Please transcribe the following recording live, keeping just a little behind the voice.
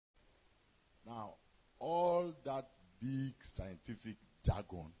Now, all that big scientific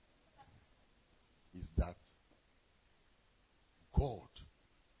jargon is that God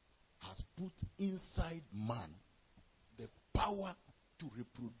has put inside man the power to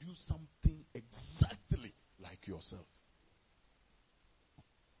reproduce something exactly like yourself.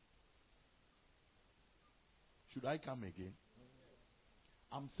 Should I come again?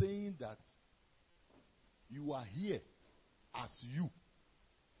 I'm saying that you are here as you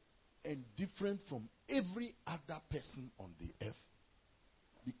and different from every other person on the earth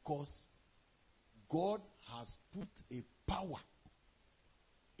because God has put a power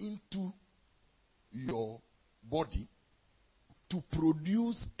into your body to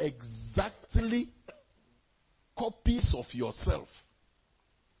produce exactly copies of yourself.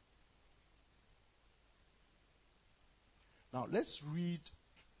 Now let's read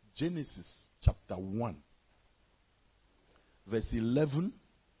Genesis chapter 1, verse 11,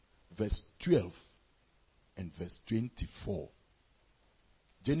 verse 12, and verse 24.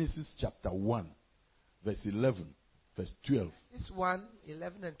 Genesis chapter 1, verse 11, verse 12. This 1,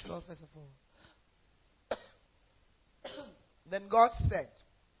 11, and 12, first of all. Then God said,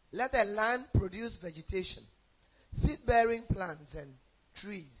 let the land produce vegetation, seed-bearing plants and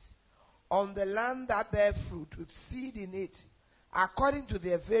trees, on the land that bear fruit with seed in it, according to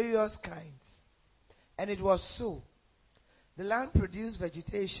their various kinds. And it was so. The land produced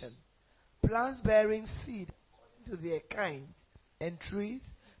vegetation, plants bearing seed according to their kinds, and trees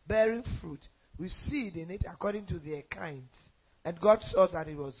bearing fruit with seed in it according to their kinds. And God saw that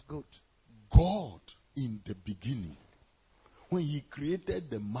it was good. God, in the beginning, when he created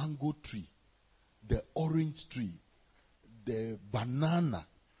the mango tree, the orange tree, the banana,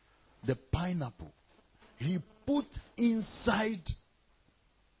 the pineapple, he put inside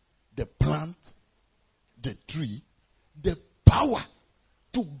the plant, the tree, the power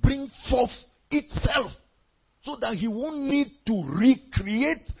to bring forth itself so that he won't need to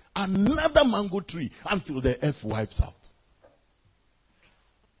recreate another mango tree until the earth wipes out.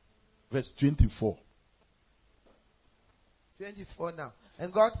 Verse 24. 24 now.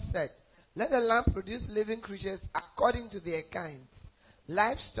 And God said, let the land produce living creatures according to their kinds,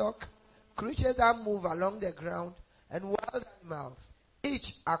 livestock, creatures that move along the ground, and wild animals,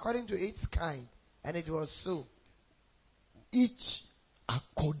 each according to its kind. And it was so. Each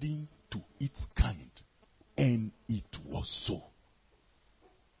according to its kind. And it was so.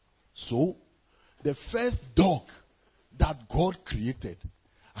 So, the first dog that God created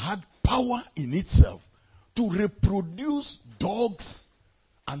had power in itself to reproduce dogs.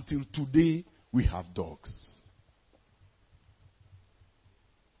 Until today, we have dogs.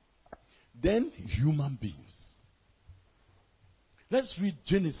 Then human beings. Let's read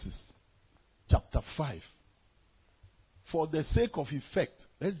Genesis chapter 5. For the sake of effect,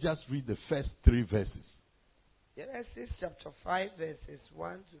 let's just read the first 3 verses. Genesis chapter 5 verses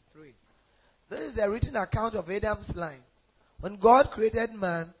 1 to 3. This is the written account of Adam's line. When God created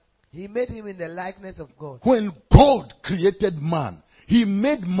man, he made him in the likeness of God. When God created man, he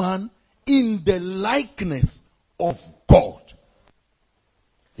made man in the likeness of God.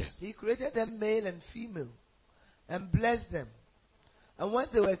 Yes. He created them male and female and blessed them. And when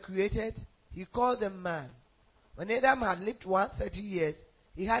they were created, he called them man. When Adam had lived 130 years,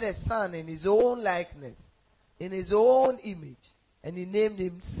 he had a son in his own likeness, in his own image, and he named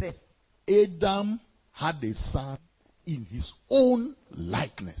him Seth. Adam had a son in his own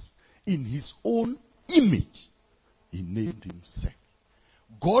likeness, in his own image. He named him Seth.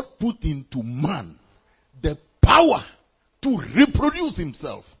 God put into man the power to reproduce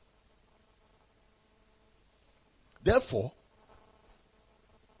himself. Therefore,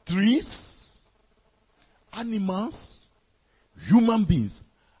 trees, animals, human beings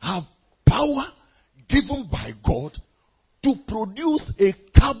have power given by God to produce a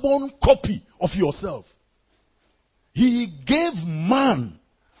carbon copy of yourself. He gave man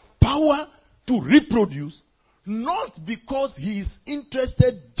power to reproduce, not because he is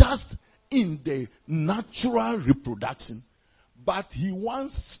interested just in the natural reproduction, but he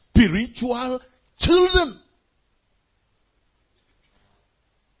wants spiritual children.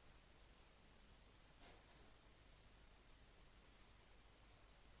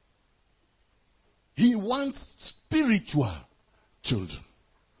 He wants spiritual children.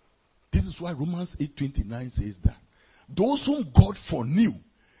 This is why Romans 8:29 says that those whom God foreknew,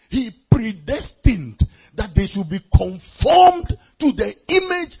 he predestined that they should be conformed to the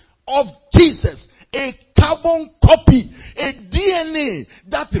image of Jesus. A carbon copy, a DNA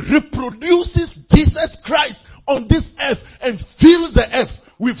that reproduces Jesus Christ on this earth and fills the earth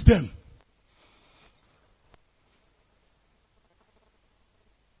with them.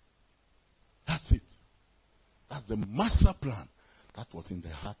 That That's it. That's the master plan that was in the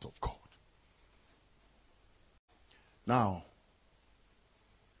heart of God. Now,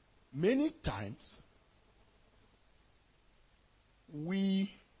 many times we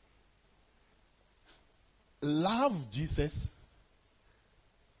love Jesus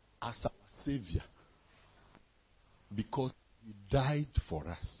as our Savior because He died for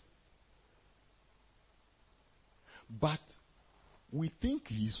us. But we think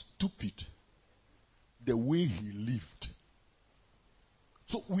He is stupid the way He lived.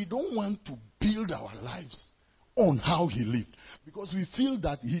 So we don't want to build our lives on how He lived, because we feel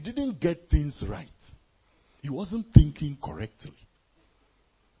that He didn't get things right. He wasn't thinking correctly.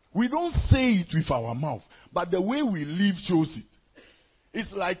 We don't say it with our mouth, but the way we live shows it.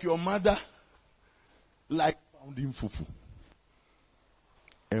 It's like your mother like pounding fufu.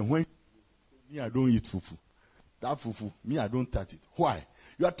 And when me, I don't eat fufu. That fufu, me, I don't touch it. Why?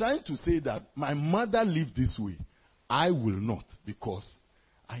 You are trying to say that my mother lived this way. I will not, because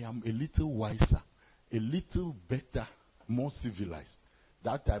I am a little wiser, a little better, more civilized.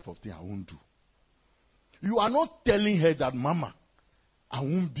 That type of thing I won't do. You are not telling her that, Mama, I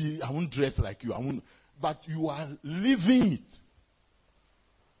won't dress like you. But you are living it.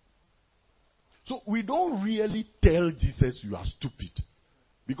 So we don't really tell Jesus you are stupid,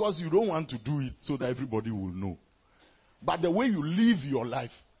 because you don't want to do it so that everybody will know. But the way you live your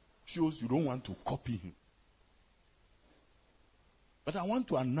life shows you don't want to copy Him. But I want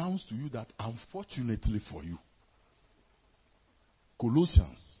to announce to you that, unfortunately for you,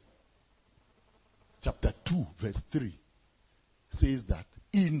 Colossians chapter 2 verse 3 says that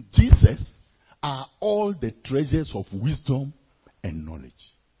in Jesus are all the treasures of wisdom and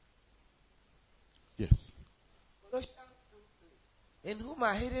knowledge. Yes. Colossians 2:3. In whom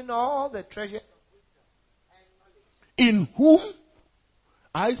are hidden all the treasures of wisdom and knowledge. In whom,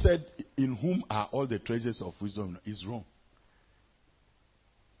 I said, in whom are all the treasures of wisdom, is wrong.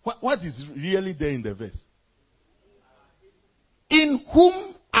 What is really there in the verse? In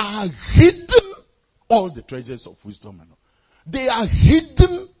whom are hidden all the treasures of wisdom and knowledge. They are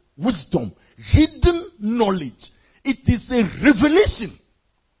hidden wisdom, hidden knowledge. It is a revelation.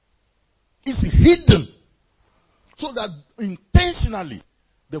 It's hidden. So that intentionally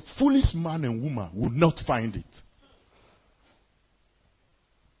the foolish man and woman will not find it.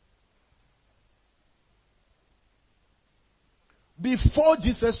 Before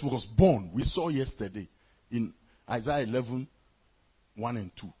Jesus was born, we saw yesterday in Isaiah 11, 1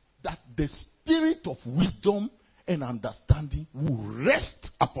 and 2, that the spirit of wisdom and understanding will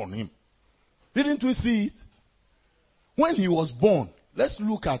rest upon him. Didn't we see it? When he was born, let's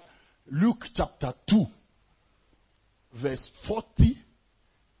look at Luke chapter 2, verse 40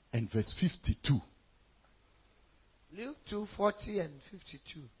 and verse 52. Luke 2:40 and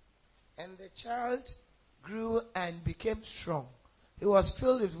 52. And the child grew and became strong. He was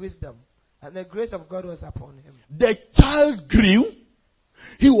filled with wisdom, and the grace of God was upon him. The child grew.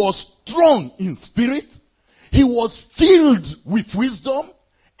 He was strong in spirit. He was filled with wisdom,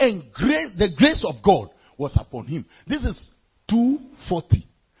 and the grace of God was upon him. This is 2:40.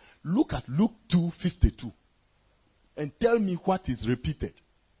 Look at Luke 2:52 and tell me what is repeated.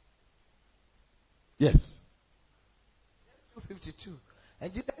 Yes. 2:52.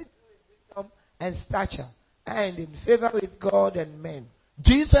 And Jesus grew in wisdom and stature, and in favor with God and men.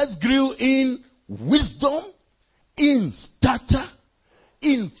 Jesus grew in wisdom, in stature,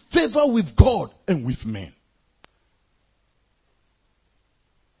 in favor with God and with men.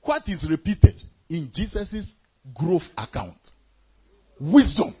 What is repeated in Jesus' growth account?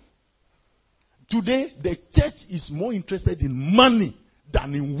 Wisdom. Today, the church is more interested in money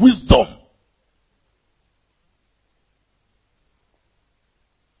than in wisdom.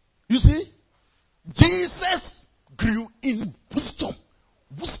 You see, Jesus grew in wisdom.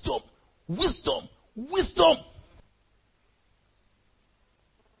 Wisdom. Wisdom. Wisdom.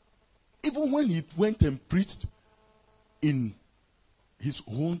 Even when he went and preached in his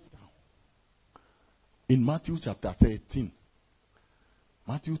hometown, in Matthew chapter 13.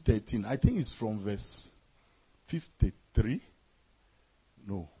 Matthew 13, I think it's from verse 53.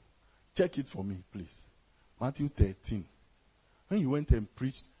 No. Check it for me, please. Matthew 13. When he went and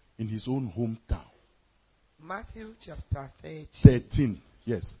preached in his own hometown. Matthew chapter 13. 13,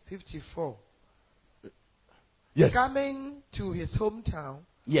 yes. 54. Yes. Coming to his hometown,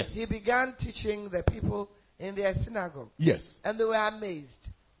 yes, he began teaching the people in their synagogue. Yes. And they were amazed.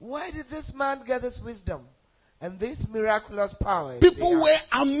 Where did this man get this wisdom and this miraculous power? People were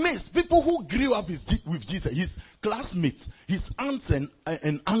amazed. People who grew up with Jesus, his classmates, his aunts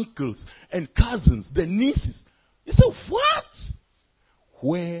and uncles and cousins, the nieces. They said, what?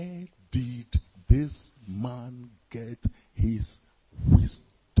 Where did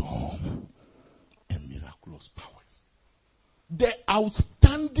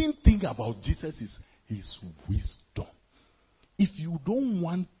outstanding thing about Jesus is his wisdom. If you don't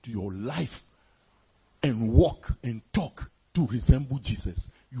want your life and walk and talk to resemble Jesus,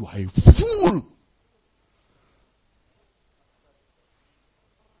 you are a fool.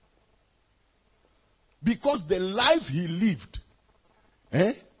 Because the life he lived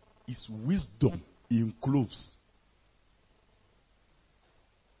is wisdom in clothes.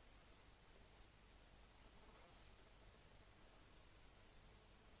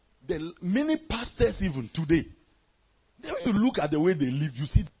 The many pastors even today, when you look at the way they live, you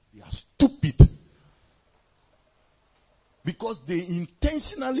see they are stupid. Because they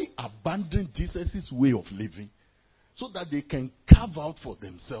intentionally abandon Jesus' way of living so that they can carve out for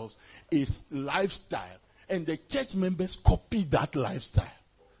themselves a lifestyle. And the church members copy that lifestyle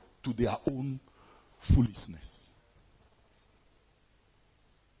to their own foolishness.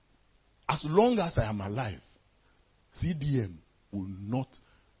 As long as I am alive, CDM will not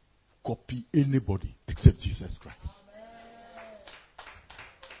copy anybody except Jesus Christ.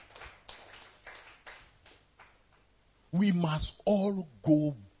 We must all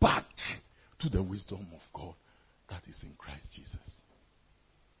go back to the wisdom of God that is in Christ Jesus.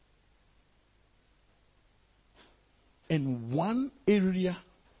 And one area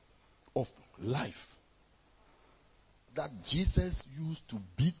of life that Jesus used to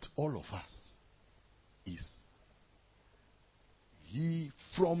beat all of us is he,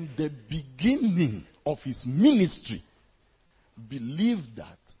 from the beginning of his ministry, believed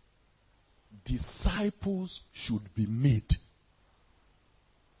that disciples should be made.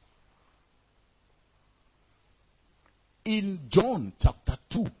 In John chapter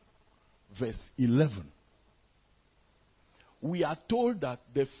 2, verse 11, we are told that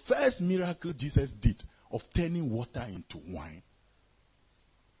the first miracle Jesus did of turning water into wine,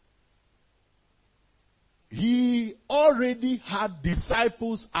 he already had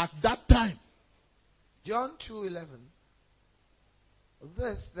disciples at that time. John 2:11.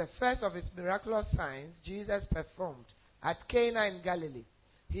 This, the first of his miraculous signs, Jesus performed at Cana in Galilee.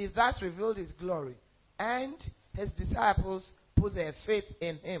 He thus revealed his glory, and his disciples put their faith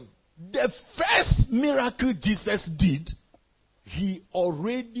in him. The first miracle Jesus did, he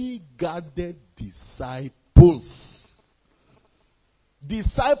already gathered disciples.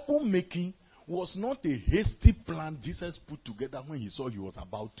 Disciple making was not a hasty plan Jesus put together when he saw he was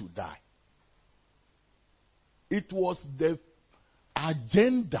about to die. It was the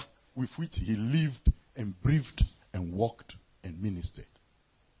agenda with which he lived and breathed and walked and ministered.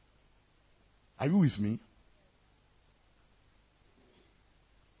 Are you with me?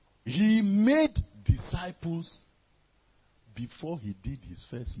 He made disciples before he did his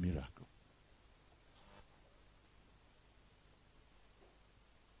first miracle.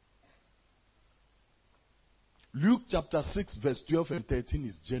 Luke chapter 6 verse 12 and 13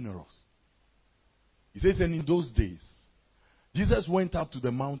 is generous. He says, and in those days, Jesus went up to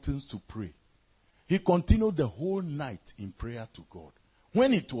the mountains to pray. He continued the whole night in prayer to God.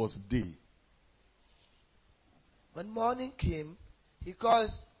 When it was day, when morning came, he called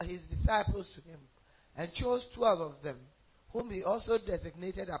his disciples to him and chose 12 of them, whom he also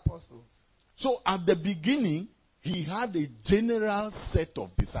designated apostles. So at the beginning, he had a general set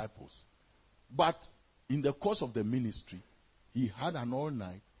of disciples. But in the course of the ministry, he had an all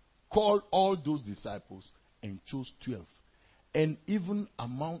night, called all those disciples and chose 12. And even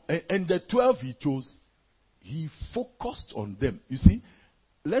among, and the 12 he chose, he focused on them. You see,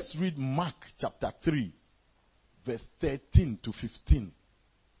 let's read Mark chapter 3, verse 13 to 15.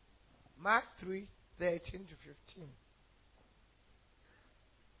 Mark 3, 13 to 15.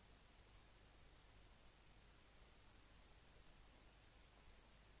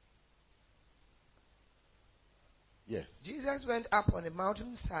 Yes. Jesus went up on a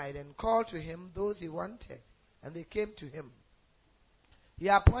mountainside and called to him those he wanted, and they came to him. He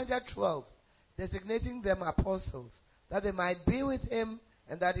appointed 12, designating them apostles, that they might be with him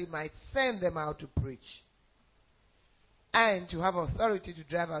and that he might send them out to preach and to have authority to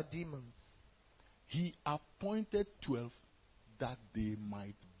drive out demons. He appointed 12 that they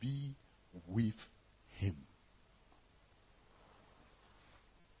might be with him.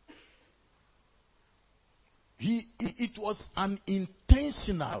 It was an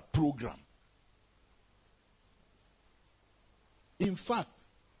intentional program. In fact,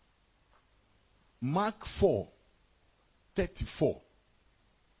 Mark 4:34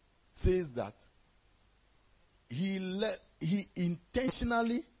 says that he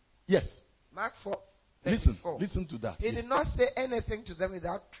intentionally, yes. Mark 4:34. Listen to that. He did not say anything to them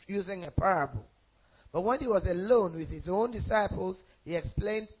without using a parable. But when he was alone with his own disciples, he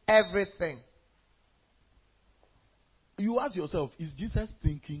explained everything. You ask yourself, is Jesus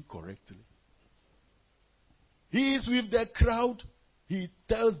thinking correctly? He is with the crowd. He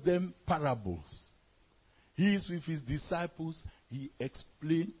tells them parables. He is with his disciples. He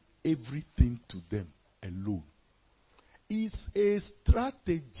explains everything to them alone. It's a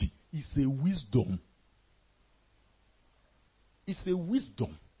strategy. It's a wisdom. It's a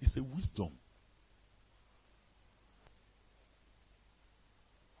wisdom. It's a wisdom.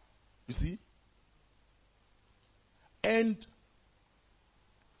 You see? And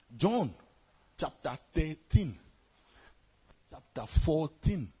John chapter 13, chapter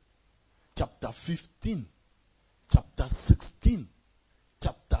 14, chapter 15, chapter 16,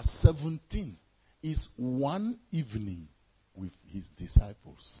 chapter 17 is one evening with his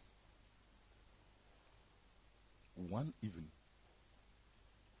disciples. One evening.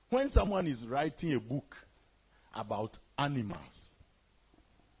 When someone is writing a book about animals,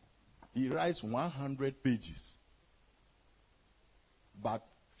 he writes 100 pages. But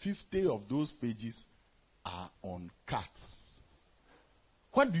 50 of those pages are on cats.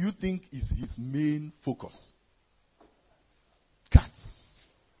 What do you think is his main focus? Cats.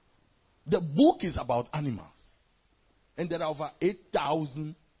 The book is about animals. And there are over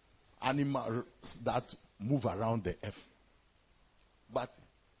 8,000 animals that move around the earth. But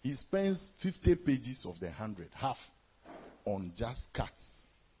he spends 50 pages of the 100, half, on just cats.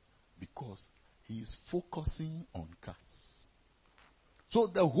 Because he is focusing on cats. So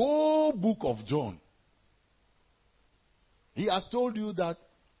the whole book of John, he has told you that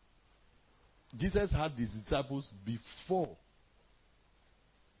Jesus had his disciples before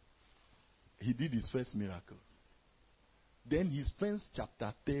he did his first miracles. Then he spends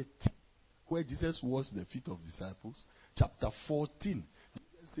chapter 13, where Jesus washed the feet of disciples. Chapter 14,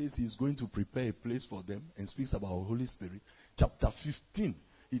 Jesus says he's going to prepare a place for them and speaks about the Holy Spirit. Chapter 15,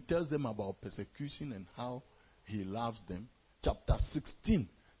 he tells them about persecution and how he loves them. Chapter 16,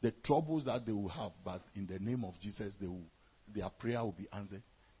 the troubles that they will have, but in the name of Jesus, their prayer will be answered.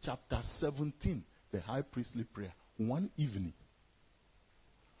 Chapter 17, the high priestly prayer. One evening.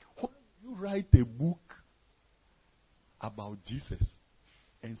 When you write a book about Jesus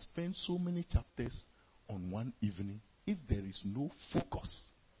and spend so many chapters on one evening, if there is no focus?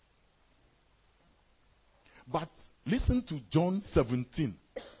 But listen to John 17.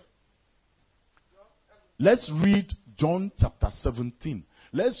 Let's read John chapter 17.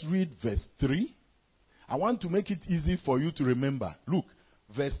 Let's read verse 3. I want to make it easy for you to remember. Look,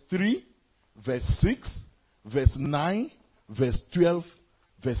 verse 3, verse 6, verse 9, verse 12,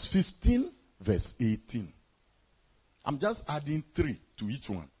 verse 15, verse 18. I'm just adding 3 to each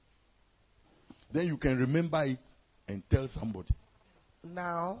one. Then you can remember it and tell somebody.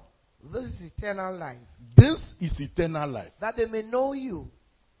 Now, this is eternal life. This is eternal life. That they may know you,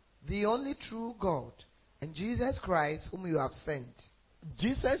 the only true God, and Jesus Christ, whom you have sent.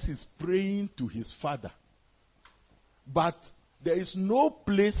 Jesus is praying to his Father. But there is no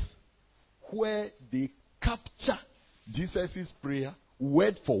place where they capture Jesus' prayer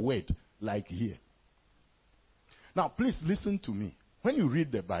word for word like here. Now, please listen to me. When you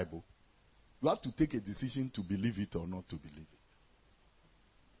read the Bible, you have to take a decision to believe it or not to believe it.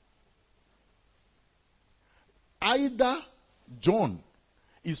 Either John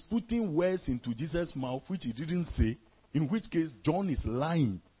is putting words into Jesus' mouth which he didn't say, in which case John is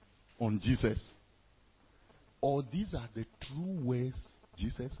lying on Jesus, or these are the true words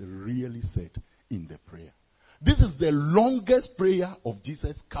Jesus really said in the prayer. This is the longest prayer of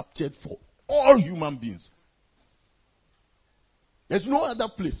Jesus captured for all human beings. There's no other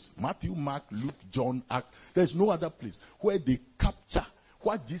place, Matthew, Mark, Luke, John, Acts, there's no other place where they capture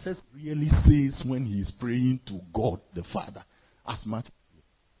what Jesus really says when he is praying to God the Father as much.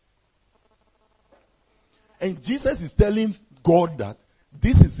 And Jesus is telling God that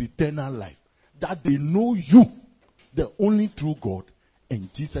this is eternal life. That they know you, the only true God,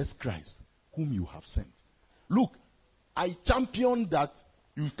 and Jesus Christ, whom you have sent. Look, I champion that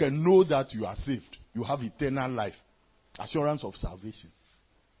you can know that you are saved. You have eternal life. Assurance of salvation.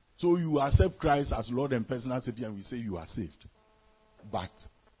 So you accept Christ as Lord and personal Savior and we say you are saved. But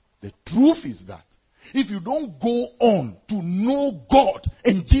the truth is that if you don't go on to know God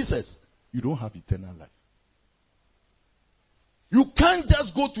and Jesus, you don't have eternal life. You can't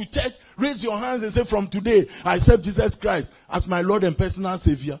just go to church, raise your hands and say, from today, I accept Jesus Christ as my Lord and personal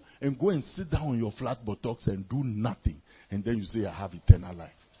Savior, and go and sit down on your flat buttocks and do nothing. And then you say, I have eternal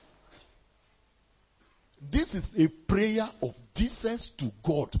life. This is a prayer of Jesus to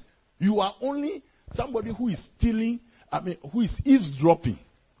God. You are only somebody who is stealing, who is eavesdropping.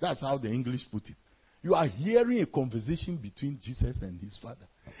 That's how the English put it. You are hearing a conversation between Jesus and his Father.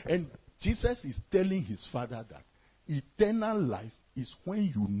 And Jesus is telling his Father that Eternal life is when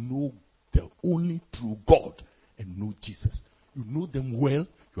you know the only true God and know Jesus. You know them well,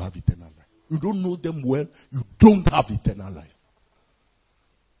 you have eternal life. You don't know them well, you don't have eternal life.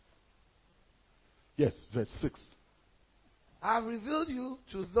 Yes, verse 6. I have revealed you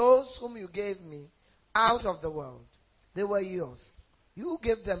to those whom you gave me out of the world. They were yours. You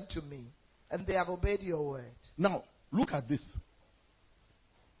gave them to me, and they have obeyed your word. Now, look at this.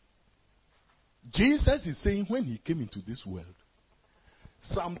 Jesus is saying when he came into this world,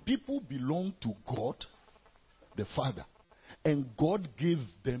 some people belong to God, the Father, and God gave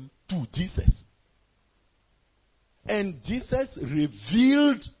them to Jesus. And Jesus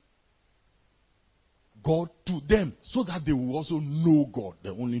revealed God to them so that they will also know God, the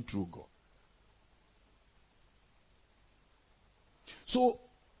only true God. So,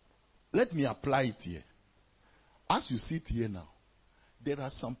 let me apply it here. As you sit here now, there are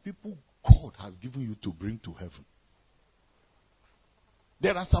some people God has given you to bring to heaven.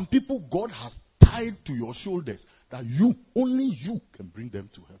 There are some people God has tied to your shoulders that only you can bring them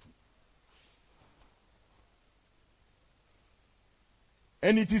to heaven.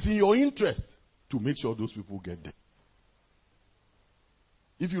 And it is in your interest to make sure those people get there.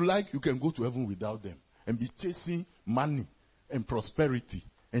 If you like, you can go to heaven without them and be chasing money and prosperity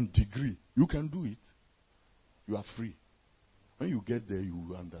and degree. You can do it. You are free. When you get there, you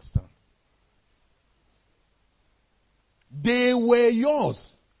will understand. They were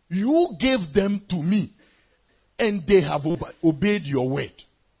yours. You gave them to me. And they have obeyed your word.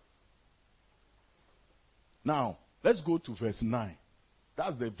 Now, let's go to verse 9.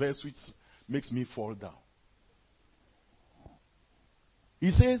 That's the verse which makes me fall down.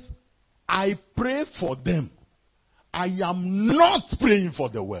 He says, I pray for them. I am not praying for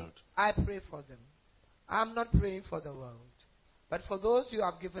the world. I pray for them. I am not praying for the world, but for those you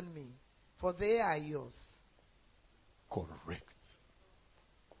have given me, for they are yours. Correct.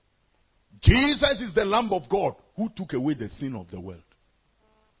 Jesus is the Lamb of God who took away the sin of the world.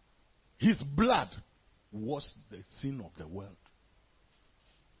 His blood was the sin of the world.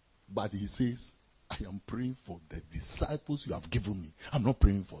 But he says, I am praying for the disciples you have given me. I'm not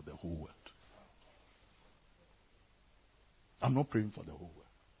praying for the whole world. I'm not praying for the whole world.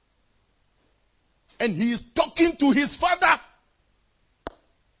 And he is talking to his Father.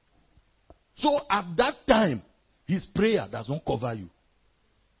 So at that time, his prayer doesn't cover you.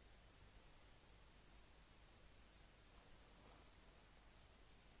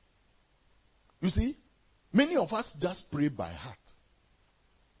 You see, many of us just pray by heart.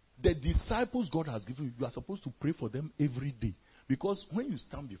 The disciples God has given you, you are supposed to pray for them every day. Because when you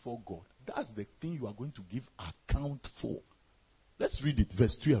stand before God, that's the thing you are going to give account for. Let's read it,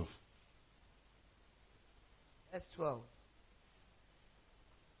 verse 12. Verse 12.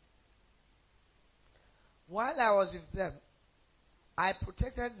 While I was with them, I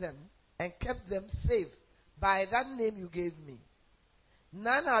protected them and kept them safe by that name you gave me.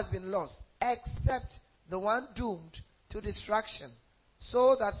 None has been lost except the one doomed to destruction,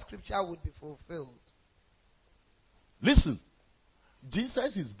 so that scripture would be fulfilled. Listen,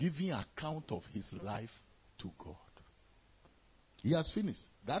 Jesus is giving account of his life to God. He has finished.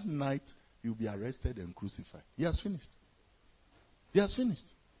 That night, you'll be arrested and crucified. He has finished. He has finished.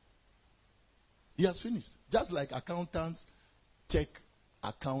 He has finished. Just like accountants check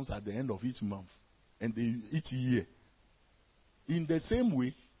accounts at the end of each month and each year. In the same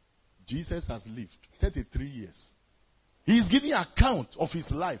way, Jesus has lived 33 years. He is giving account of his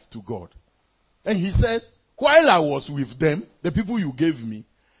life to God. And he says, while I was with them, the people you gave me,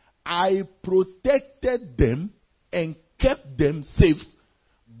 I protected them and kept them safe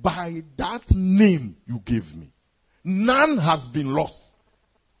by that name you gave me. None has been lost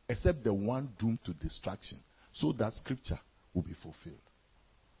except the one doomed to destruction, so that scripture will be fulfilled.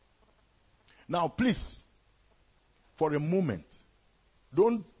 Now, please, for a moment,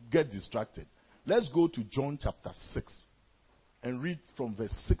 don't get distracted. Let's go to John chapter 6 and read from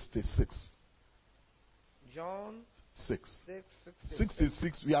verse 66. John 6. 66.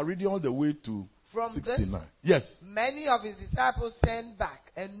 66. We are reading all the way to From 69. this, Yes. many of his disciples turned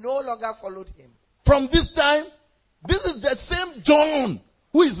back and no longer followed him. From this time, this is the same John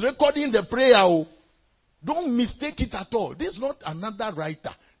who is recording the prayer. Oh. Don't mistake it at all. This is not another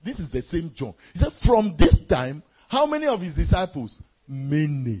writer. This is the same John. He said, from this time, how many of his disciples?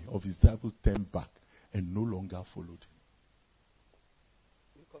 Many of his disciples turned back and no longer followed him.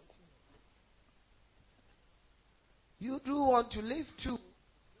 You do want to live too,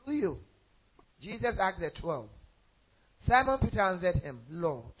 do you? Jesus asked the 12. Simon Peter answered him,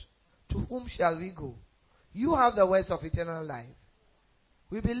 Lord, to whom shall we go? You have the words of eternal life.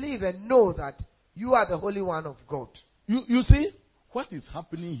 We believe and know that You are the Holy One of God. You see, what is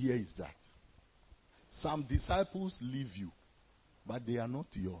happening here is that some disciples leave you, but they are not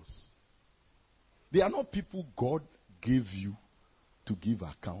yours. They are not people God gave you to give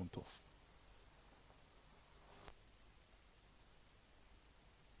account of.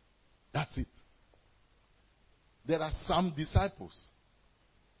 That's it. There are some disciples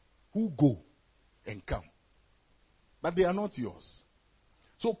who go and come, but they are not yours.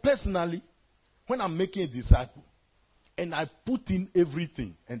 So personally, when I'm making a disciple and I put in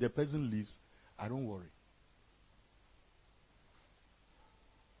everything and the person leaves, I don't worry.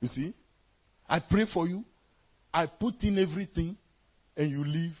 You see? I pray for you, I put in everything and you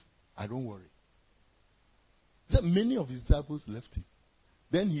leave, I don't worry. So many of his disciples left him.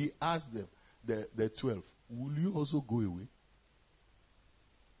 Then he asked them, the 12, will you also go away?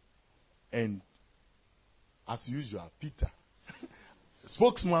 And as usual, Peter,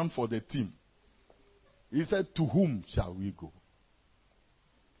 spokesman for the team, he said, to whom shall we go?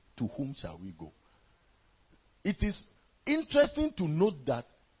 To whom shall we go? It is interesting to note that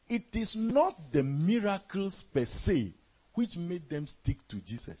it is not the miracles per se which made them stick to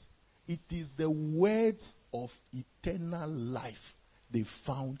Jesus. It is the words of eternal life they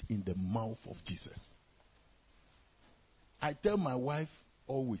found in the mouth of Jesus. I tell my wife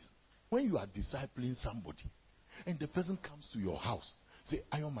always, when you are discipling somebody and the person comes to your house, say,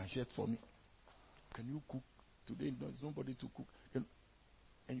 iron my shirt for me. Can you cook? Today there's nobody to cook. And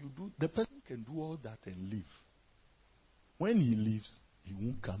you do, the person can do all that and leave. When he leaves, he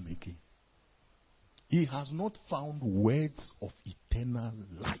won't come again. He has not found words of eternal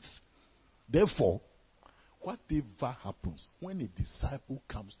life. Therefore, whatever happens, when a disciple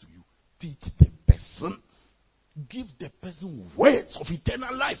comes to you, teach the person. Give the person words of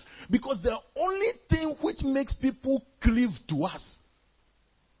eternal life. Because the only thing which makes people cleave to us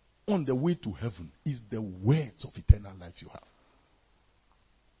on the way to heaven is the words of eternal life you have.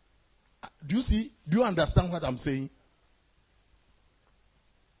 Do you see? Do you understand what I'm saying?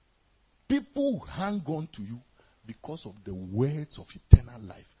 People hang on to you because of the words of eternal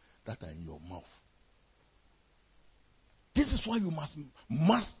life that are in your mouth. This is why you must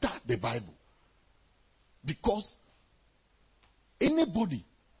master the Bible. Because anybody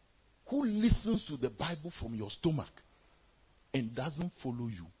who listens to the Bible from your stomach and doesn't follow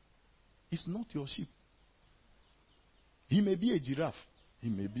you is not your sheep. He may be a giraffe. He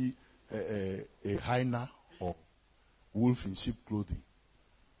may be a hyena or wolf in sheep clothing.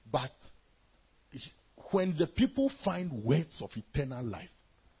 But when the people find words of eternal life,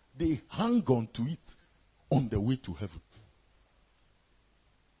 they hang on to it on the way to heaven.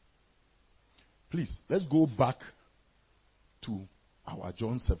 Please, let's go back to our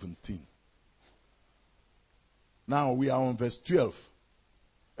John 17. Now we are on verse 12.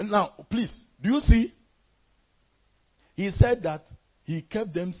 And now, please, do you see? He said that he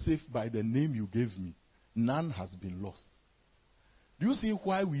kept them safe by the name you gave me. None has been lost. Do you see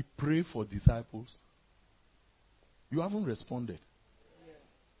why we pray for disciples? You haven't responded.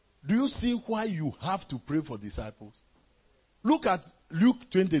 Do you see why you have to pray for disciples? Look at Luke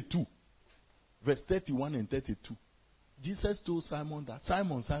 22. Verse 31 and 32. Jesus told Simon that,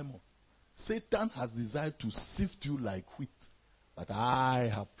 Simon, Simon, Satan has desired to sift you like wheat, but I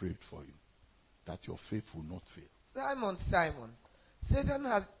have prayed for you, that your faith will not fail. Simon, Simon, Satan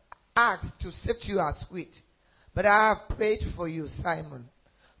has asked to sift you as wheat, but I have prayed for you, Simon,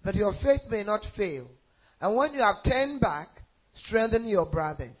 that your faith may not fail. And when you have turned back, strengthen your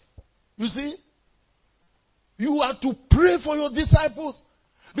brothers. You see, you are to pray for your disciples.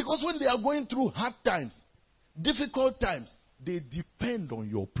 Because when they are going through hard times, difficult times, they depend on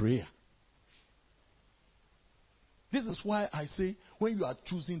your prayer. This is why I say, when you are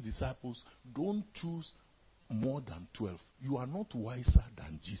choosing disciples, don't choose more than 12. You are not wiser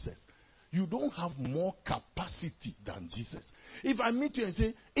than Jesus. You don't have more capacity than Jesus. If I meet you and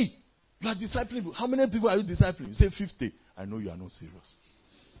say, hey, you are discipling, how many people are you discipling? You say 50. I know you are not serious.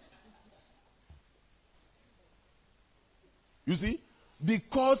 You see?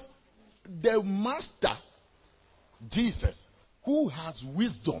 Because the master, Jesus, who has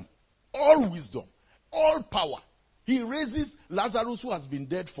wisdom, all power, he raises Lazarus, who has been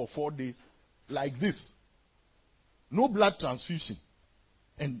dead for 4 days, like this. No blood transfusion.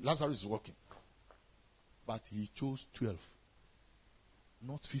 And Lazarus is walking. But he chose 12.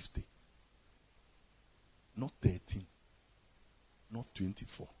 Not 50. Not 13. Not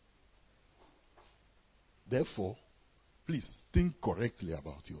 24. Therefore, please think correctly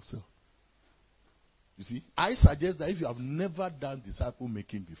about yourself. You see, I suggest that if you have never done disciple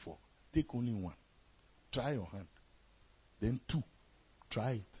making before, take only one. Try your hand. Then 2.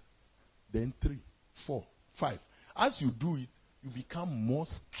 Try it. then 3, 4, 5. As you do it, you become more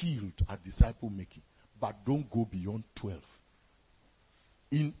skilled at disciple making. But don't go beyond 12.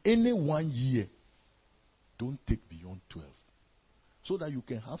 In any 1 year, don't take beyond 12. So that you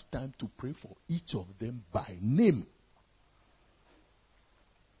can have time to pray for each of them by name.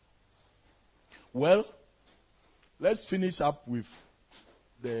 Well, let's finish up with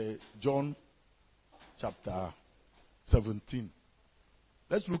the John chapter 17.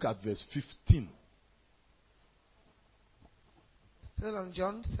 Let's look at verse 15. Still on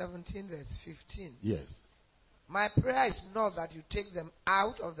John 17, verse 15. Yes. My prayer is not that you take them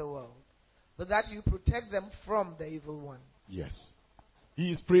out of the world, but that you protect them from the evil one. Yes.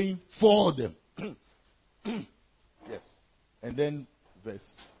 He is praying for them. Yes. And then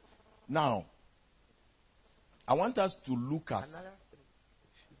verse. Now, I want us to look at.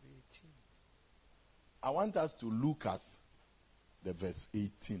 I want us to look at the verse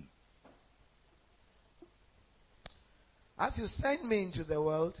 18. As you sent me into the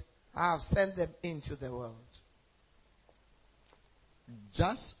world, I have sent them into the world.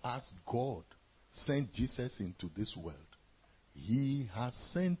 Just as God sent Jesus into this world, He has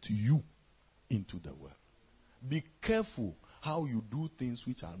sent you into the world. Be careful how you do things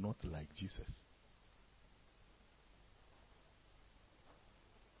which are not like Jesus.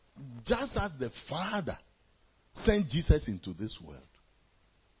 Just as the Father sent Jesus into this world,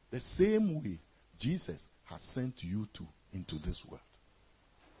 the same way Jesus has sent you into this world.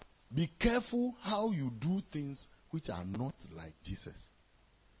 Be careful how you do things which are not like Jesus,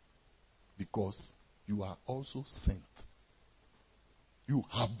 because you are also sent. You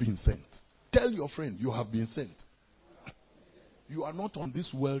have been sent. Tell your friend, you have been sent. You are not on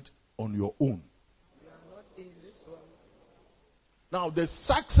this world on your own. You are not in this world. Now, the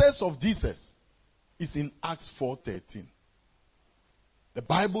success of Jesus is in Acts 4:13. The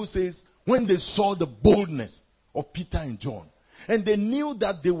Bible says, when they saw the boldness of Peter and John, and they knew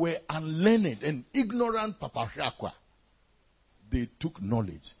that they were unlearned and ignorant papashakwa, they took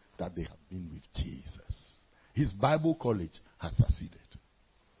knowledge that they have been with Jesus. His Bible college has succeeded.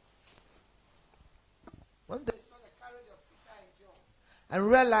 When they saw the courage of Peter and John and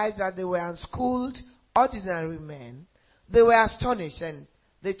realized that they were unschooled, ordinary men, they were astonished, and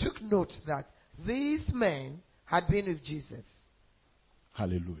they took note that these men had been with Jesus.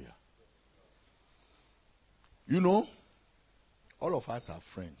 Hallelujah. You know, all of us are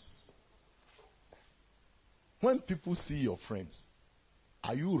friends. When people see your friends,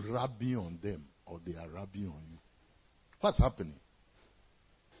 are you rubbing on them or they are rubbing on you? What's happening?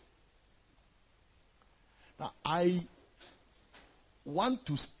 Now, I want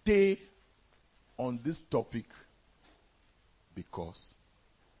to stay on this topic because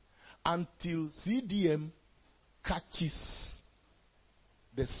until CDM catches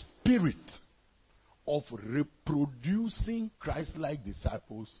the spirit of reproducing Christ-like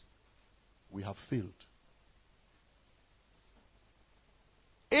disciples, we have failed.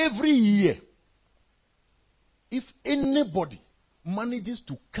 Every year, if anybody manages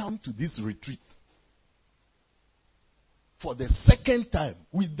to come to this retreat for the second time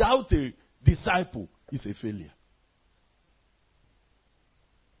without a disciple, it's a failure.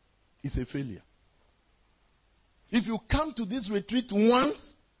 It's a failure. If you come to this retreat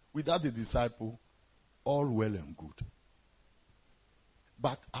once without a disciple, all well and good.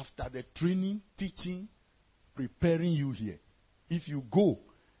 But after the training, teaching, preparing you here, if you go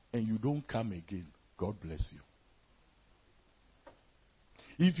and you don't come again, God bless you.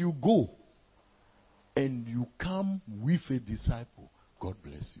 If you go and you come with a disciple, God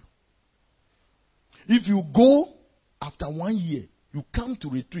bless you. If you go after 1 year, you come to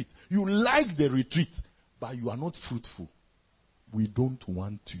retreat, you like the retreat, but you are not fruitful, we don't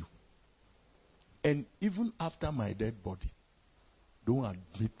want you. And even after my dead body, don't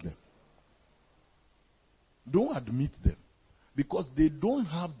admit them. Don't admit them. Because they don't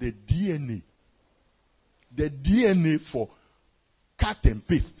have the DNA. The DNA for cut and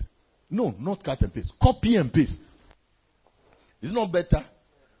paste. No, not cut and paste. Copy and paste. It's not better.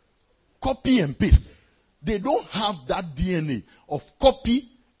 Copy and paste. They don't have that DNA of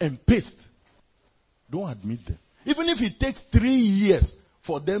copy and paste. Don't admit them. Even if it takes 3 years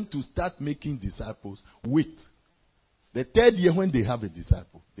for them to start making disciples, wait. The 3rd year when they have a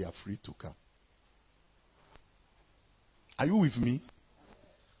disciple, they are free to come. Are you with me?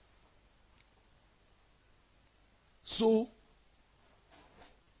 So,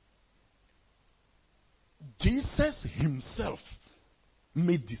 Jesus himself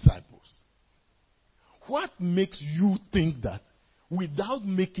made disciples. What makes you think that without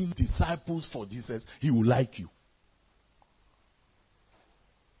making disciples for Jesus, he will like you?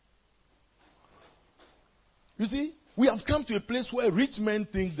 You see, we have come to a place where rich men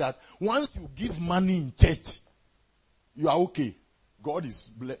think that once you give money in church, you are okay. God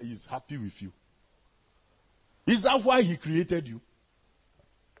is happy with you. Is that why he created you?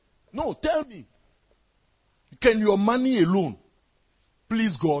 No, tell me. Can your money alone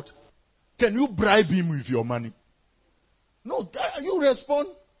please God? Can you bribe him with your money? No, you respond.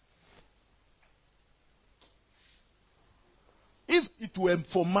 If it were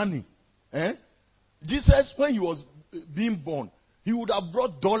for money, Jesus, when he was being born, he would have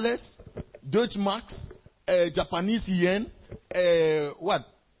brought dollars, Deutsche marks, Japanese yen,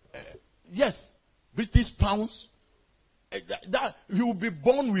 yes, British pounds. That he will be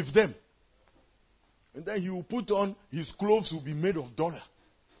born with them. And then he will put on, his clothes will be made of dollar.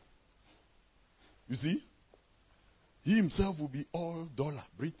 You see? He himself will be all dollar,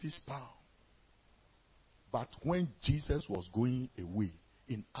 British pound. But when Jesus was going away,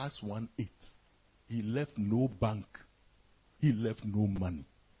 in Acts 1:8, he left no bank. He left no money.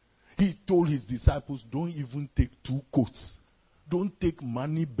 He told his disciples, don't even take 2 coats. Don't take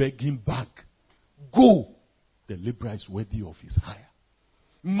money begging back. Go. The laborer is worthy of his hire.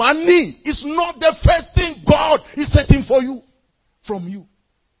 Money is not the first thing God is setting for you, from you.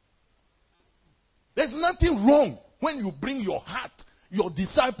 There's nothing wrong when you bring your heart, your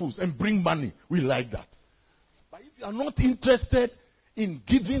disciples, and bring money. We like that. But if you are not interested in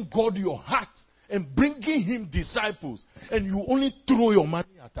giving God your heart and bringing him disciples, and you only throw your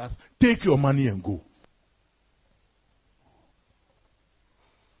money at us, take your money and go.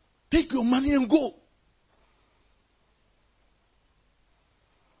 Take your money and go.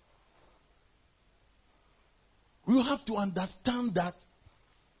 You have to understand that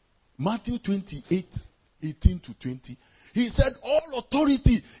Matthew 28:18-20, he said, all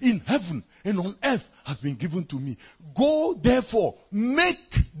authority in heaven and on earth has been given to me. Go therefore, make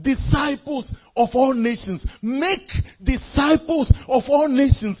disciples of all nations. Make disciples of all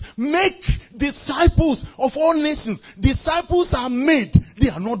nations. Make disciples of all nations. Disciples are made. They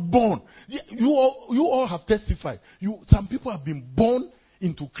are not born. You all have testified. Some people have been born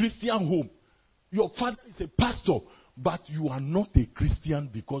into Christian home. Your father is a pastor, but you are not a Christian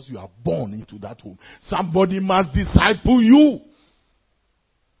because you are born into that home. Somebody must disciple you.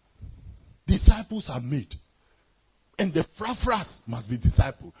 Disciples are made. And the frafras must be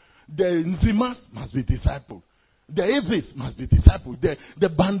discipled. The nzimas must be discipled. The ebes must be discipled. The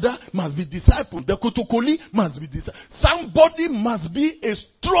banda must be discipled. The kotokoli must be discipled. Somebody must be a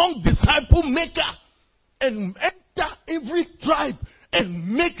strong disciple maker and enter every tribe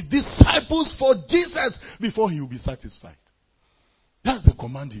and make disciples for Jesus before he will be satisfied. That's the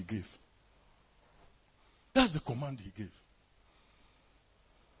command he gave. That's the command he gave.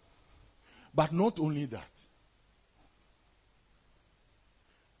 But not only that.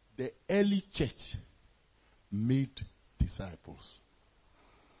 The early church made disciples.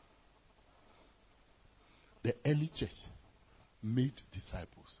 The early church made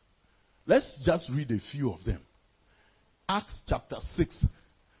disciples. Let's just read a few of them. Acts chapter 6,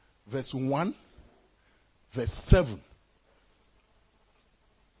 verse 1, verse 7.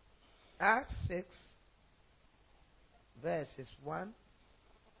 Acts 6, verses 1,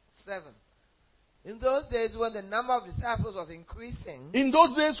 7. In those days when the number of disciples was increasing. In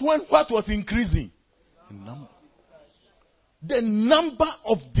those days when what was increasing? The number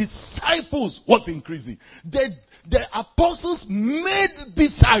of disciples was increasing. The apostles made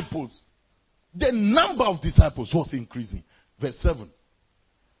disciples. The number of disciples was increasing. Verse 7.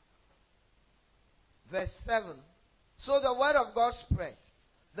 Verse 7. So the word of God spread.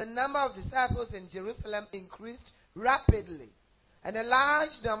 The number of disciples in Jerusalem increased rapidly. And a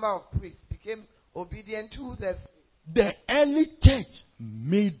large number of priests became obedient to the faith. The early church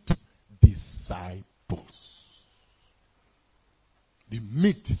made disciples. They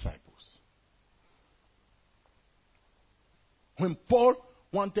made disciples. When Paul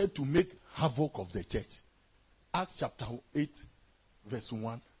wanted to make havoc of the church, Acts chapter 8, verse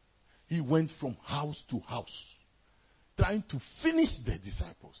 1, he went from house to house, trying to finish the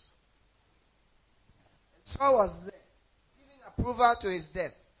disciples. Saul was there, giving approval to his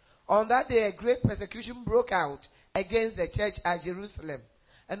death. On that day, a great persecution broke out against the church at Jerusalem,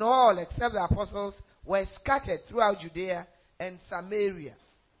 and all except the apostles were scattered throughout Judea and Samaria.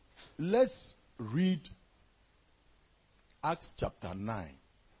 Let's read Acts chapter 9.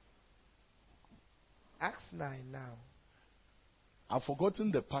 Acts 9 now. I've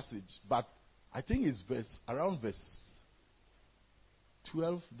forgotten the passage, but I think it's around verse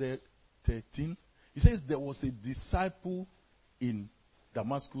 12, 13. He says there was a disciple in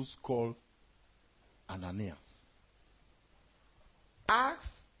Damascus called Ananias. Acts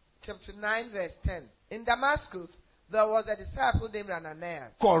chapter 9 verse 10. In Damascus, there was a disciple named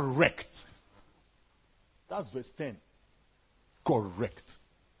Ananias. Correct. That's verse 10. Correct.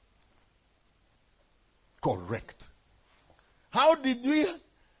 Correct. How did we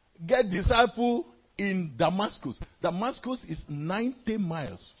get disciple in Damascus? Damascus is 90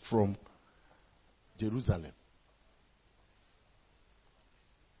 miles from Jerusalem.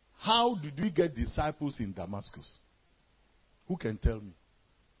 How did we get disciples in Damascus? Who can tell me?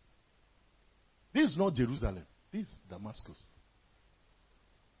 This is not Jerusalem. This is Damascus.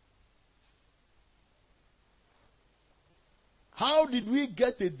 How did we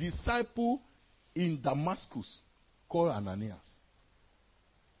get a disciple in Damascus called Ananias?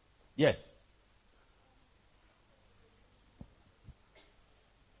 Yes.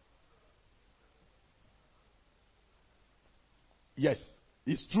 Yes,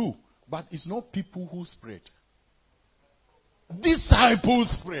 it's true. But it's not people who spread.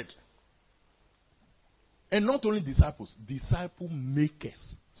 Disciples spread. And not only disciples, disciple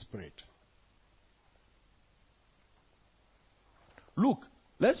makers spread. Look,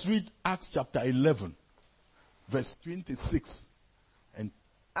 let's read Acts chapter 11, verse 26 and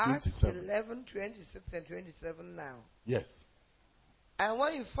 27. Acts 11, 26 and 27 now. Yes. And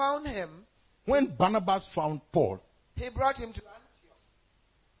when you found him, when Barnabas found Paul, he brought him to Antioch.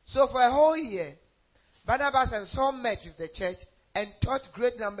 So for a whole year, Barnabas and Saul met with the church and taught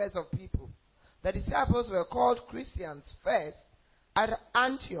great numbers of people. The disciples were called Christians first at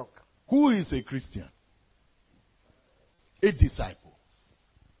Antioch. Who is a Christian? A disciple.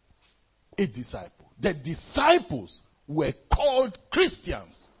 A disciple. The disciples were called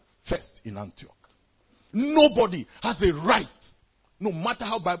Christians first in Antioch. Nobody has a right, no matter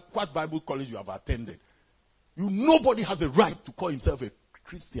what Bible college you have attended, nobody has a right to call himself a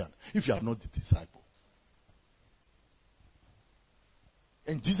Christian if you are not the disciple.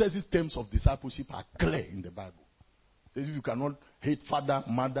 And Jesus' terms of discipleship are clear in the Bible. Says if you cannot hate father,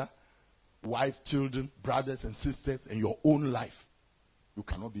 mother, wife, children, brothers and sisters, and your own life, you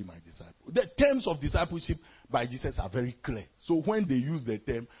cannot be my disciple. The terms of discipleship by Jesus are very clear. So when they use the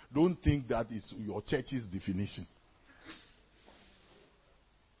term, don't think that is your church's definition.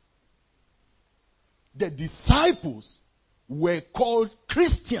 The disciples were called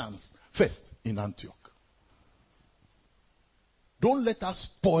Christians first in Antioch. Don't let us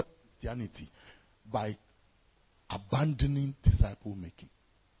spoil Christianity by abandoning disciple making.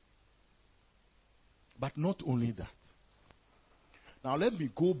 But not only that. Now let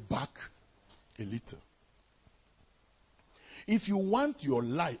me go back a little. If you want your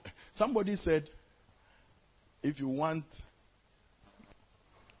life, somebody said, if you want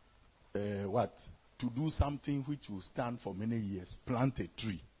to do something which will stand for many years, plant a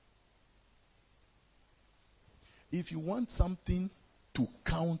tree. If you want something to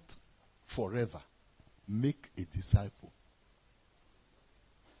count forever, make a disciple.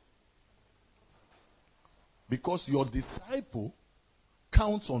 Because your disciple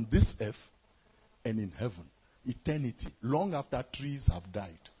counts on this earth and in heaven, eternity, long after trees have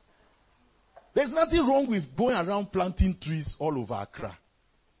died. There's nothing wrong with going around planting trees all over Accra.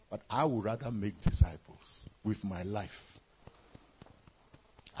 But I would rather make disciples with my life.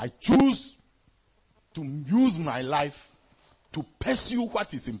 I choose to use my life to pursue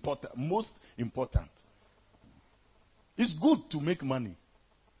what is important, most important. It's good to make money.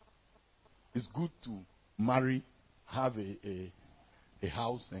 It's good to marry, have a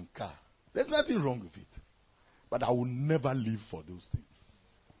house and car. There's nothing wrong with it. But I will never live for those things.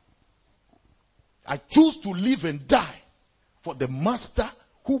 I choose to live and die for the master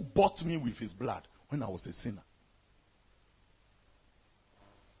who bought me with his blood when I was a sinner.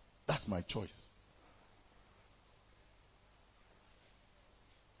 That's my choice.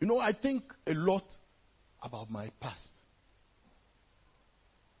 You know, I think a lot about my past.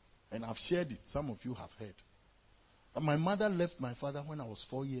 And I've shared it. Some of you have heard. But my mother left my father when I was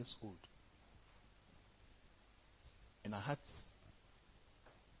 4 years old. And I had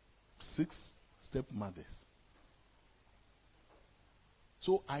 6 stepmothers.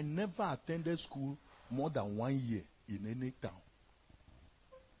 So I never attended school more than 1 year in any town.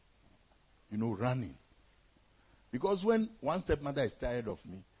 You know, running. Because when one stepmother is tired of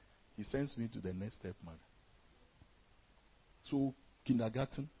me, he sends me to the next stepmother. So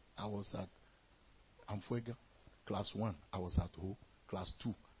kindergarten, I was at Amfuega. Class 1, I was at Ho. Class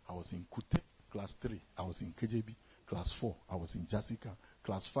 2, I was in Kute. Class 3, I was in KJB. Class 4, I was in Jessica.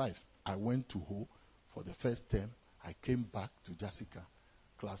 Class 5, I went to Ho for the first term. I came back to Jessica.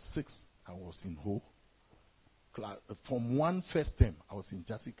 Class 6, I was in Ho. From first term, I was in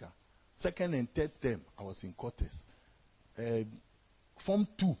Jessica. Second and third term, I was in Cortes. Form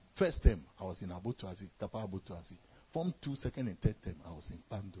 2, first term, I was in Abotuazi, Tapa Abotuazi. Form 2, second and third term, I was in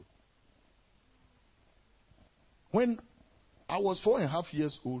Pando. When I was 4.5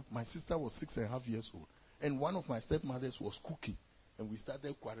 years old, my sister was 6.5 years old. And one of my stepmothers was cooking. And we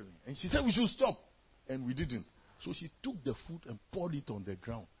started quarreling. And she said we should stop. And we didn't. So she took the food and poured it on the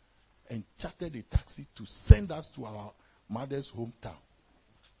ground. And chartered a taxi to send us to our mother's hometown.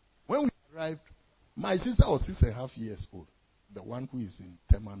 When we arrived, my sister was 6.5 years old. The one who is in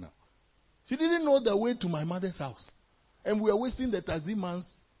Tema now. She didn't know the way to my mother's house. And we were wasting the taxi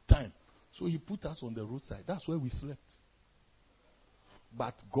man's time. So he put us on the roadside. That's where we slept.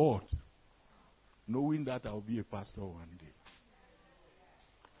 But God, knowing that I'll be a pastor one day.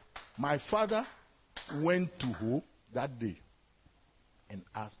 My father went to Ho that day and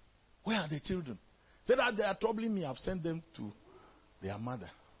asked, where are the children? Said that they are troubling me. I've sent them to their mother.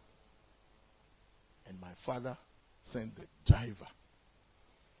 And my father sent the driver.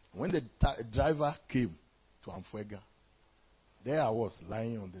 When the driver came to Amfuega, there I was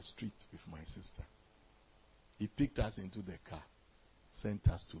lying on the street with my sister. He picked us into the car, sent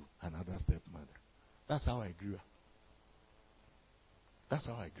us to another stepmother. That's how I grew up. That's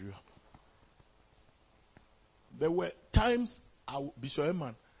how I grew up. There were times, Bishop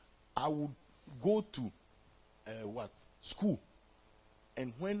Eman, I would go to school,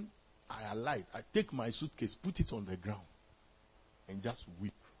 and when I alight, I take my suitcase, put it on the ground, and just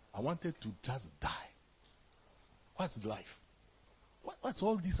weep. I wanted to just die. What's life? What's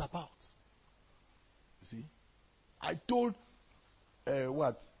all this about? You see, I told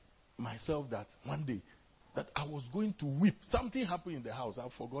myself that one day that I was going to weep. Something happened in the house.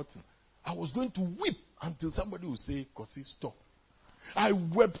 I've forgotten. I was going to weep until somebody would say, Kosi, stop. I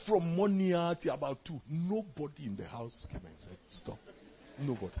wept from morning till about 2. Nobody in the house came and said, stop.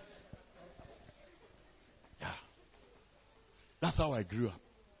 Nobody. Yeah. That's how I grew up.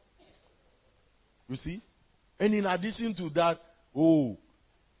 You see? And in addition to that,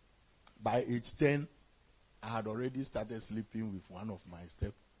 by age 10, I had already started sleeping with one of my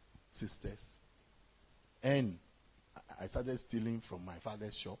step sisters. And I started stealing from my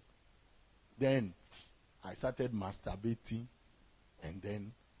father's shop. Then I started masturbating, and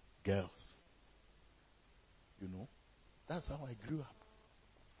then girls. You know, that's how I grew up.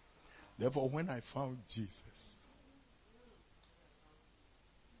 Therefore, when I found Jesus,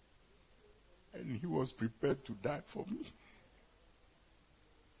 and he was prepared to die for me,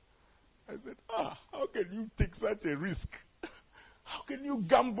 I said, how can you take such a risk? How can you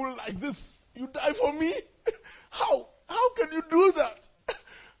gamble like this? You die for me? How can you do that?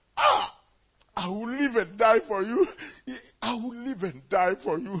 I will live and die for you. I will live and die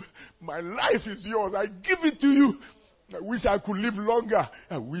for you. My life is yours. I give it to you. I wish I could live longer.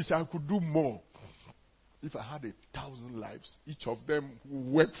 I wish I could do more. If I had 1,000 lives, each of them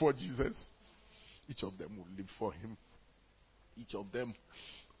would work for Jesus. Each of them would live for him. Each of them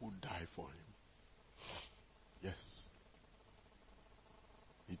would die for him. Yes.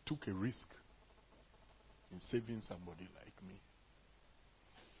 He took a risk in saving somebody like me.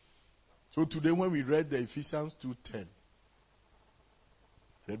 So today when we read the Ephesians 2:10,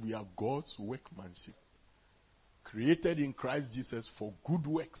 that we are God's workmanship, created in Christ Jesus for good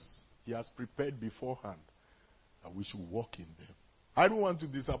works he has prepared beforehand, and we should walk in them. I don't want to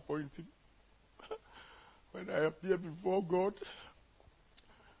disappoint him. When I appear before God,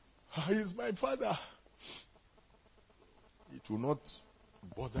 he is my Father. It will not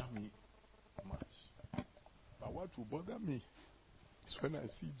bother me much. But what will bother me is when I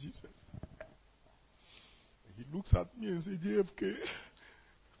see Jesus. He looks at me and says, J.F.K,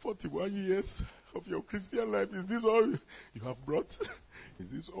 41 years of your Christian life, is this all you have brought? Is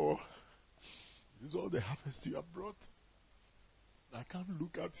this all the harvest you have brought? I can't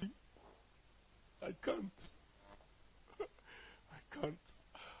look at him. I can't.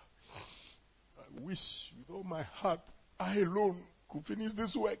 I wish with all my heart I alone could finish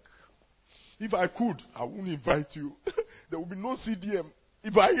this work. If I could, I wouldn't invite you. There will be no CDM.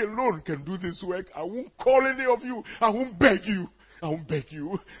 If I alone can do this work, I won't call any of you. I won't beg you.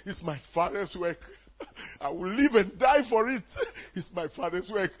 It's my Father's work. I will live and die for it. It's my Father's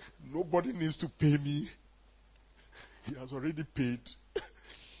work. Nobody needs to pay me. He has already paid.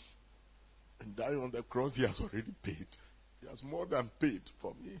 And dying on the cross, he has already paid. He has more than paid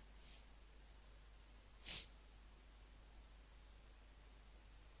for me.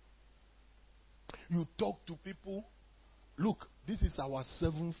 You talk to people. Look, this is our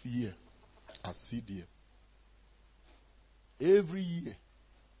 7th year as CDM. Every year,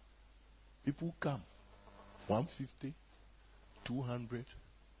 people come. 150, 200.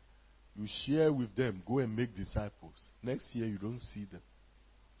 You share with them. Go and make disciples. Next year, you don't see them.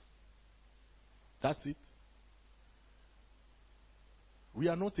 That's it. We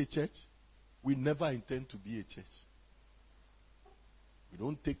are not a church. We never intend to be a church. We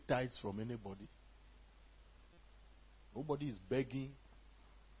don't take tithes from anybody. Nobody is begging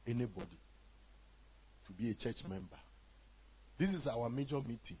anybody to be a church member. This is our major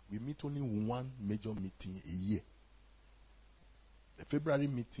meeting. We meet only one major meeting a year. The February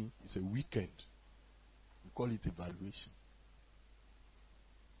meeting is a weekend. We call it evaluation.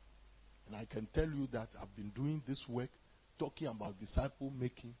 And I can tell you that I've been doing this work, talking about disciple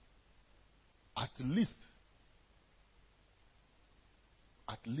making, at least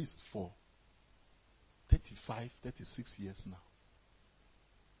for 35, 36 years now.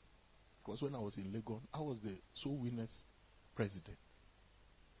 Because when I was in Lagos, I was the soul winners president.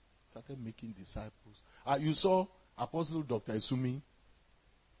 Started making disciples. You saw Apostle Dr. Isumi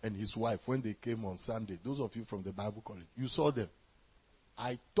and his wife when they came on Sunday. Those of you from the Bible college, you saw them.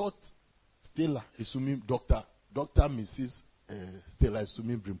 I taught Stella Isumi, Dr. Mrs. Stella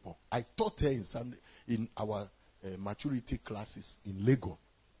Isumi Brimpo. I taught her in our maturity classes in Lagos.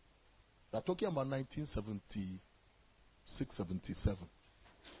 We are talking about 1976, 77.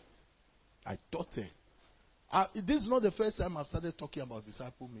 I taught her. This is not the first time I've started talking about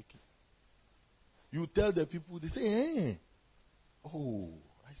disciple making. You tell the people, they say, hey, oh,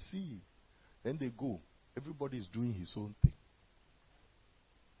 I see. Then they go. Everybody is doing his own thing.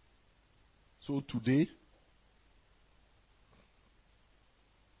 So today,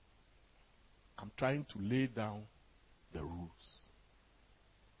 I'm trying to lay down the rules.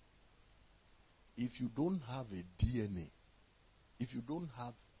 If you don't have a DNA, if you don't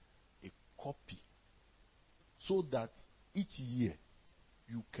have a copy, so that each year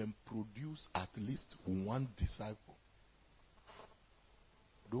you can produce at least one disciple,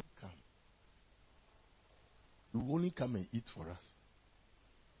 don't come. You only come and eat for us.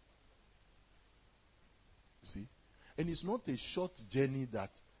 You see? And it's not a short journey that,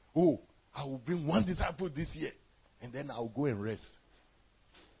 oh, I will bring one disciple this year and then I'll go and rest.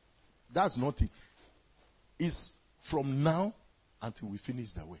 That's not it. It's from now until we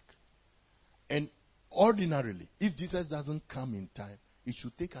finish the work. And ordinarily, if Jesus doesn't come in time, it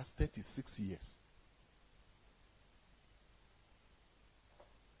should take us 36 years.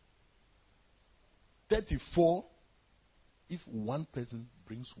 $34 if one person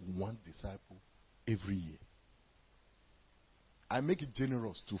brings one disciple every year. I make it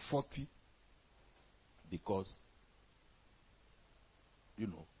generous to 40 because,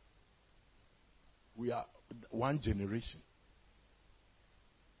 we are one generation.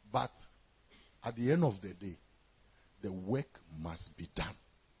 But at the end of the day, the work must be done.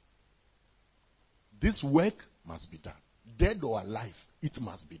 This work must be done. Dead or alive, it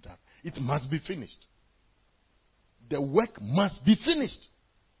must be done. It must be finished. The work must be finished.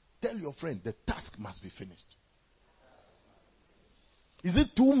 Tell your friend, the task must be finished. Is it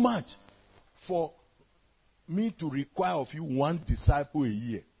too much for me to require of you one disciple a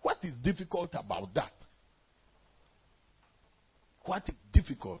year? What is difficult about that? What is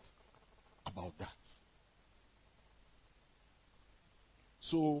difficult about that?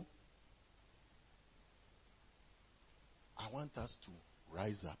 So, I want us to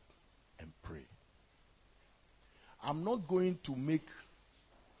rise up and pray. I'm not going to make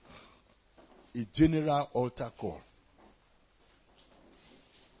a general altar call.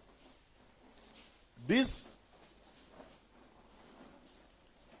 This,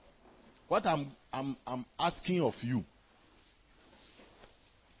 what I'm asking of you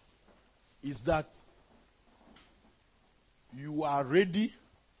is that you are ready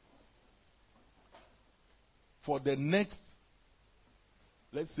for the next,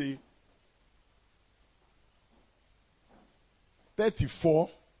 let's say, 34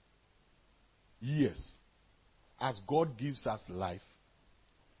 years as God gives us life.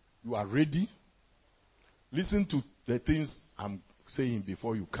 You are ready. Listen to the things I'm saying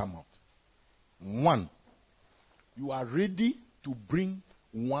before you come out. 1, you are ready to bring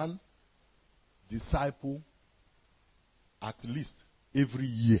one disciple at least every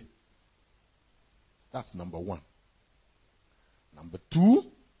year. That's number 1. Number 2,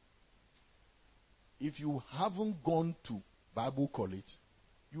 if you haven't gone to Bible college,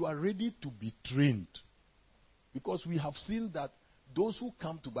 you are ready to be trained. Because we have seen that those who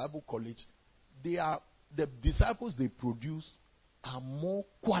come to Bible college, the disciples they produce are more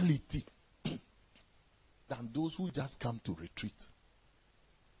quality than those who just come to retreat.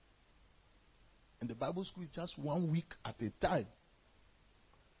 And the Bible school is just 1 week at a time.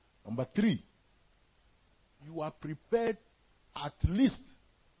 Number 3, you are prepared at least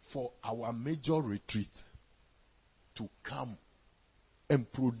for our major retreat to come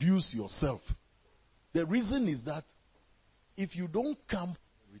and produce yourself The reason is that if you don't come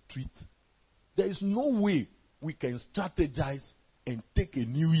to retreat, there is no way we can strategize and take a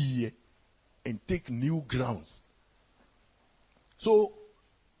new year and take new grounds. So,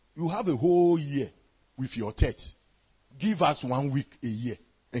 you have a whole year with your church. Give us 1 week a year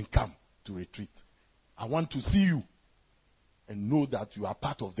and come to retreat. I want to see you and know that you are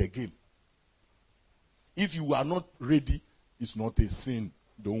part of the game. If you are not ready, it's not a sin.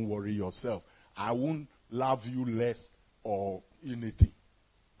 Don't worry yourself. I won't love you less or anything.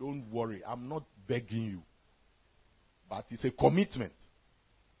 Don't worry. I'm not begging you. But it's a commitment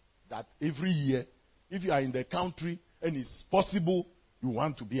that every year, if you are in the country and it's possible, you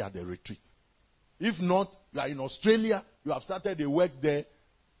want to be at the retreat. If not, you are in Australia, you have started a work there,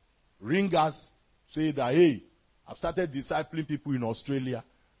 ring us, say that, hey, I've started discipling people in Australia.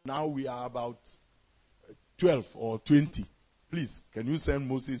 Now we are about 12 or 20. Please, can you send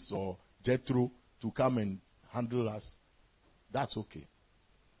Moses or Jethro to come and handle us? That's okay.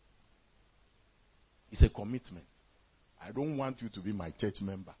 It's a commitment. I don't want you to be my church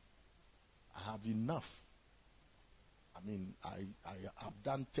member. I have enough. I mean, I have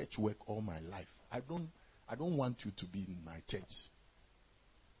done church work all my life. I don't want you to be in my church.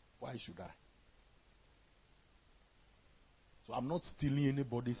 Why should I? So I'm not stealing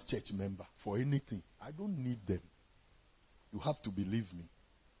anybody's church member for anything. I don't need them. You have to believe me.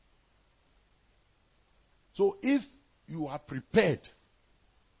 So if you are prepared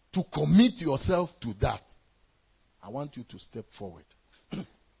to commit yourself to that, I want you to step forward.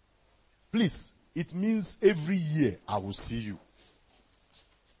 Please, it means every year I will see you.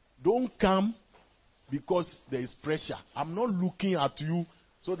 Don't come because there is pressure. I'm not looking at you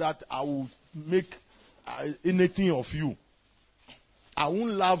so that I will make anything of you. I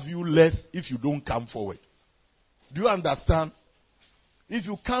won't love you less if you don't come forward. Do you understand? If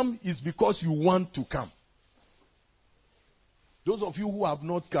you come, it's because you want to come. Those of you who have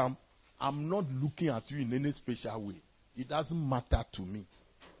not come, I'm not looking at you in any special way. It doesn't matter to me.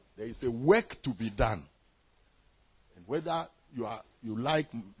 There is a work to be done. And whether you like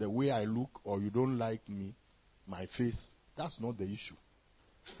the way I look or you don't like me, my face, that's not the issue.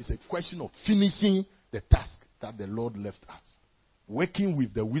 It's a question of finishing the task that the Lord left us. Working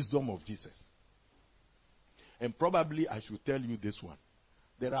with the wisdom of Jesus. And probably I should tell you this one.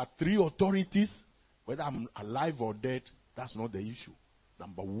 There are 3 authorities. Whether I'm alive or dead, that's not the issue.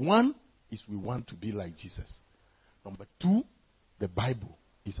 Number 1 is we want to be like Jesus. Number 2, the Bible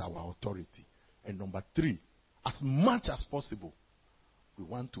is our authority. And number 3, as much as possible, we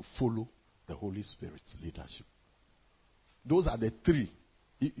want to follow the Holy Spirit's leadership. Those are the 3.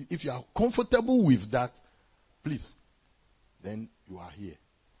 If you are comfortable with that, please, then you are here.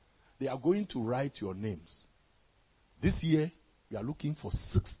 They are going to write your names. This year, we are looking for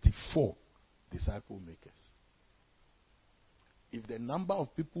 64 disciple makers. If the number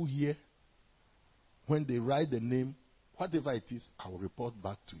of people here, when they write the name, whatever it is, I will report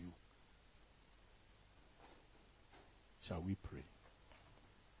back to you. Shall we pray?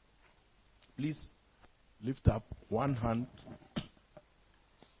 Please lift up one hand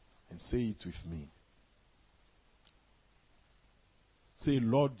and say it with me. Say,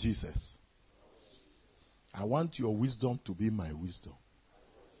 Lord Jesus, I want your wisdom to be my wisdom.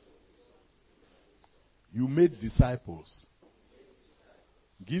 You made disciples.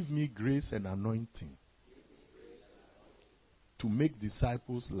 Give me grace and anointing to make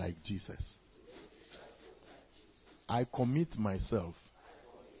disciples like Jesus. I commit myself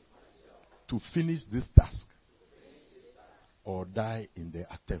to finish this task or die in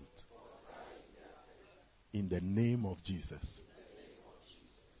the attempt. In the name of Jesus.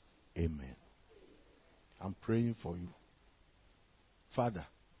 Amen. I'm praying for you. Father,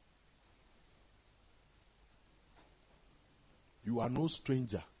 you are no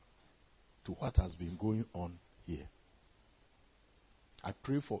stranger to what has been going on here. I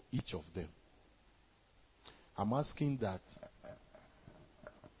pray for each of them. I'm asking that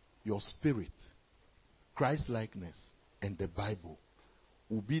your spirit, Christ-likeness, and the Bible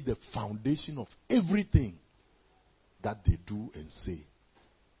will be the foundation of everything that they do and say.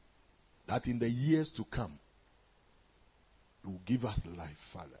 That in the years to come, you will give us life,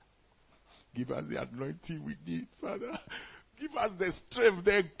 Father. Give us the anointing we need, Father. Give us the strength,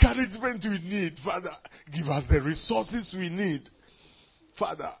 the encouragement we need, Father. Give us the resources we need.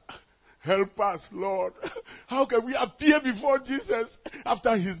 Father, help us, Lord. How can we appear before Jesus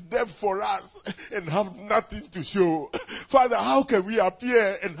after his death for us and have nothing to show? Father, how can we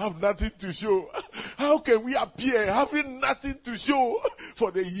appear and have nothing to show? How can we appear having nothing to show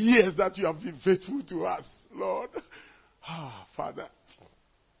for the years that you have been faithful to us, Lord? Father,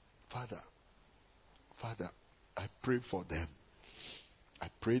 Father, I pray for them. I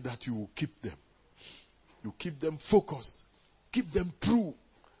pray that you will keep them. You keep them focused. Keep them true.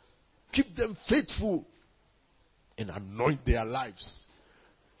 Keep them faithful. And anoint their lives.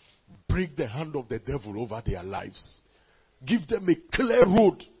 Break the hand of the devil over their lives. Give them a clear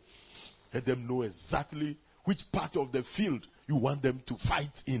road. Let them know exactly which part of the field you want them to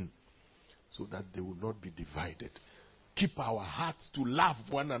fight in, so that they will not be divided. Keep our hearts to love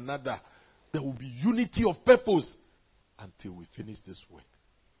one another. There will be unity of purpose until we finish this work.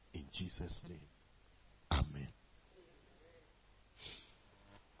 In Jesus' name. Amen.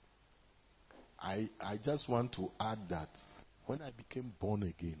 I just want to add that when I became born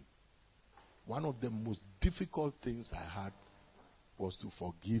again, one of the most difficult things I had was to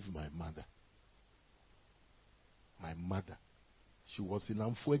forgive my mother. My mother. She was in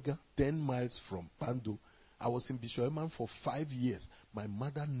Amfuega, 10 miles from Pando. I was in Bishoeman for 5 years. My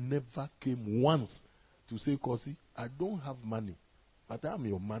mother never came once to say, Kosi, I don't have money, but I'm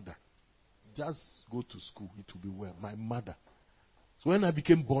your mother. Just go to school. It will be well. My mother. So when I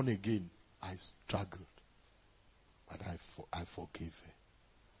became born again, I struggled. But I forgave her.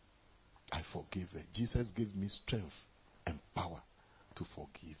 I forgave her. Jesus gave me strength and power to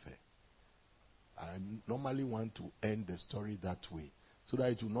forgive her. I normally want to end the story that way, so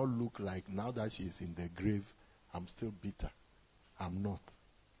that it will not look like now that she is in the grave, I'm still bitter. I'm not.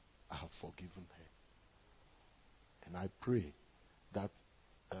 I have forgiven her. And I pray that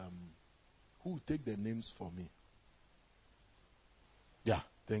who will take the names for me? Yeah,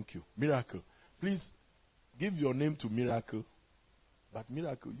 thank you. Miracle. Please give your name to Miracle. But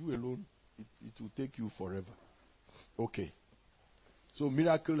Miracle, you alone, it will take you forever. Okay. So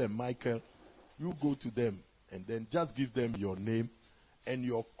Miracle and Michael, you go to them and then just give them your name and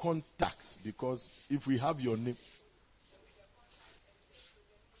your contact, because if we have your name.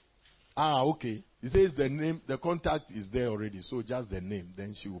 Okay. He says the name, the contact is there already, so just the name,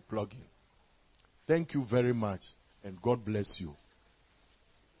 then she will plug in. Thank you very much, and God bless you.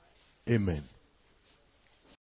 Amen.